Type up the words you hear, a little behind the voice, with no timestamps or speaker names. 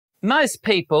Most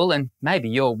people, and maybe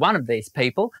you're one of these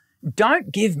people,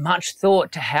 don't give much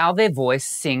thought to how their voice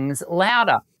sings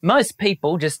louder. Most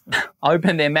people just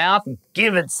open their mouth and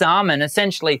give it some and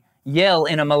essentially yell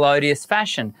in a melodious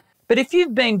fashion. But if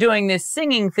you've been doing this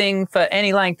singing thing for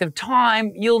any length of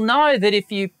time, you'll know that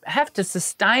if you have to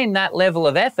sustain that level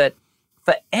of effort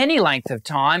for any length of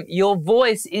time, your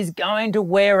voice is going to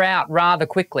wear out rather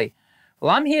quickly.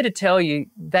 Well, I'm here to tell you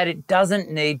that it doesn't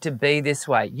need to be this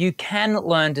way. You can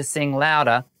learn to sing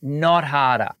louder, not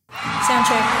harder. Sound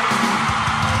check.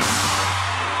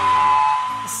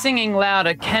 Singing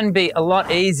louder can be a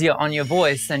lot easier on your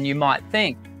voice than you might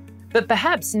think, but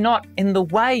perhaps not in the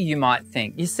way you might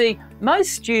think. You see,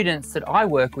 most students that I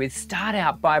work with start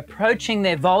out by approaching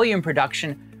their volume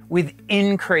production with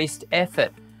increased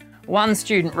effort. One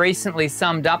student recently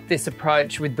summed up this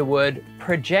approach with the word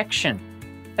projection.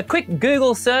 A quick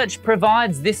Google search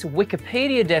provides this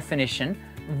Wikipedia definition.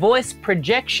 Voice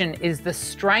projection is the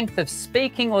strength of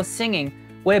speaking or singing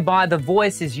whereby the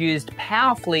voice is used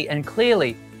powerfully and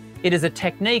clearly. It is a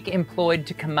technique employed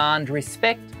to command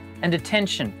respect and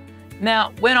attention.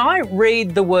 Now, when I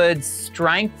read the words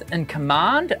strength and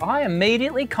command, I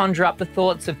immediately conjure up the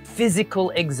thoughts of physical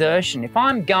exertion. If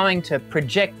I'm going to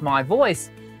project my voice,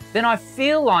 then I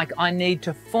feel like I need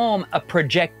to form a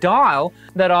projectile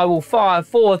that I will fire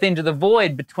forth into the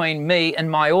void between me and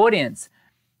my audience.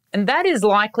 And that is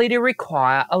likely to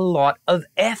require a lot of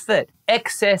effort.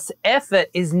 Excess effort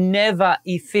is never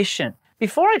efficient.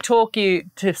 Before I talk you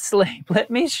to sleep, let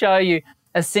me show you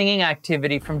a singing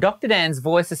activity from Dr. Dan's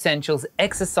Voice Essentials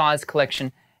exercise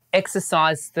collection,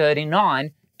 exercise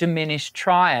 39, Diminished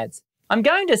Triads. I'm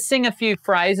going to sing a few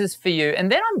phrases for you, and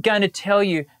then I'm going to tell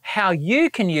you how you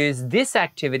can use this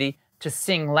activity to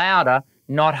sing louder,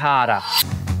 not harder.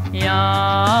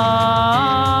 Ya,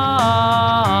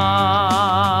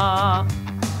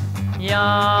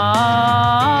 ya,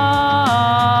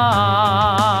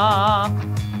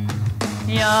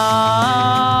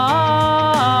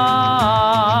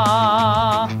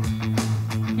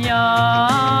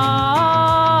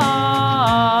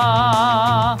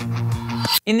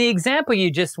 In the example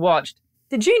you just watched,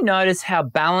 did you notice how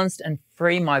balanced and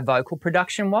free my vocal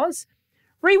production was?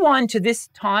 Rewind to this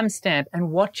timestamp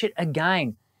and watch it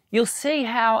again. You'll see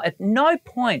how at no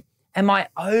point am I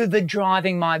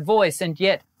overdriving my voice, and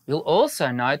yet you'll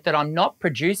also note that I'm not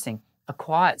producing a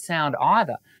quiet sound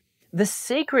either. The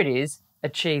secret is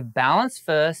achieve balance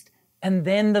first and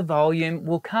then the volume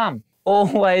will come.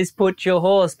 Always put your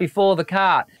horse before the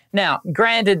cart. Now,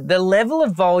 granted, the level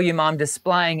of volume I'm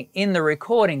displaying in the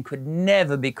recording could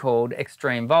never be called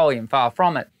extreme volume, far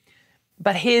from it.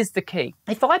 But here's the key.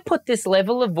 If I put this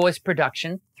level of voice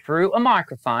production through a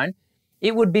microphone,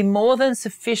 it would be more than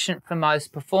sufficient for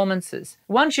most performances.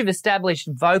 Once you've established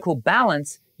vocal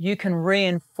balance, you can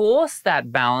reinforce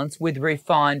that balance with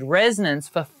refined resonance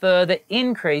for further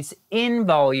increase in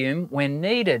volume when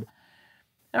needed.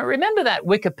 Now, remember that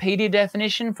Wikipedia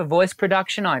definition for voice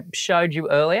production I showed you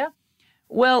earlier?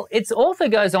 Well, its author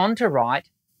goes on to write,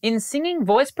 in singing,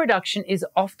 voice production is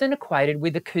often equated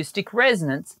with acoustic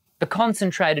resonance, the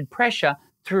concentrated pressure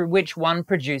through which one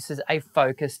produces a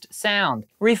focused sound.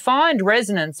 Refined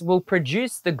resonance will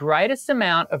produce the greatest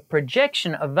amount of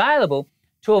projection available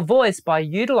to a voice by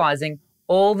utilizing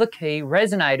all the key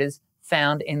resonators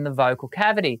found in the vocal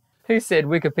cavity. Who said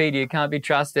Wikipedia can't be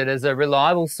trusted as a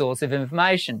reliable source of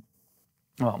information?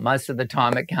 Well, most of the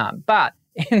time it can't, but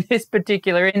in this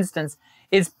particular instance,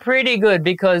 it's pretty good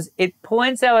because it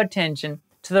points our attention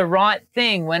to the right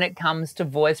thing when it comes to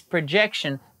voice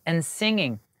projection and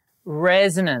singing,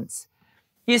 resonance.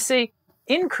 You see,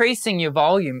 increasing your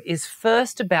volume is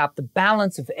first about the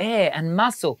balance of air and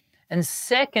muscle, and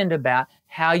second about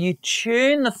how you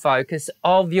tune the focus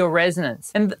of your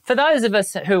resonance. And for those of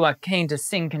us who are keen to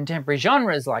sing contemporary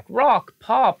genres like rock,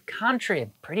 pop, country,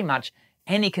 and pretty much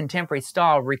any contemporary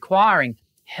style requiring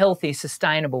healthy,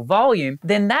 sustainable volume,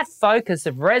 then that focus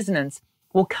of resonance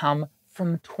will come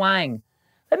from twang.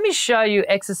 Let me show you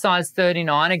exercise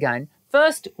 39 again,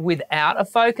 first without a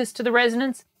focus to the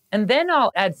resonance, and then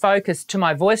I'll add focus to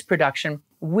my voice production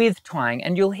with twang,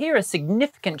 and you'll hear a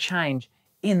significant change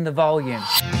in the volume.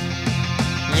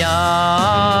 Ya,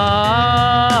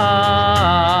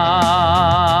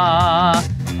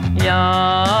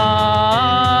 ya.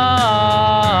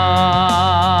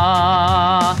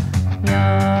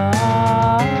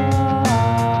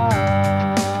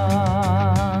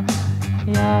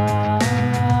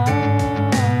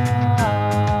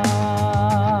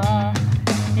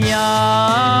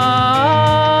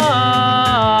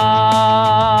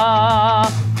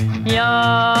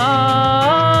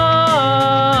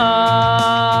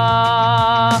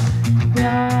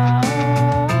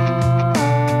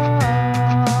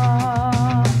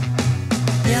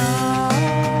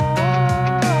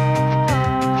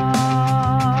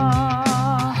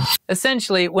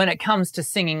 Essentially, when it comes to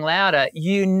singing louder,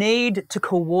 you need to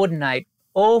coordinate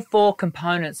all four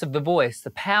components of the voice: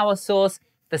 the power source,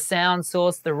 the sound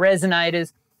source, the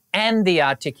resonators, and the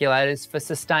articulators for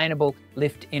sustainable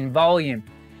lift in volume.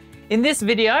 In this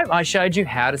video, I showed you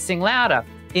how to sing louder.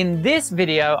 In this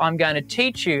video, I'm going to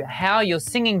teach you how your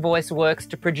singing voice works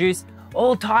to produce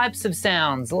all types of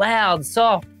sounds: loud,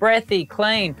 soft, breathy,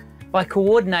 clean, by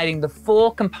coordinating the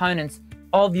four components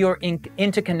of your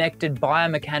interconnected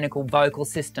biomechanical vocal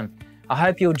system. I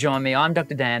hope you'll join me. I'm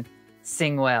Dr. Dan.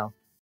 Sing well.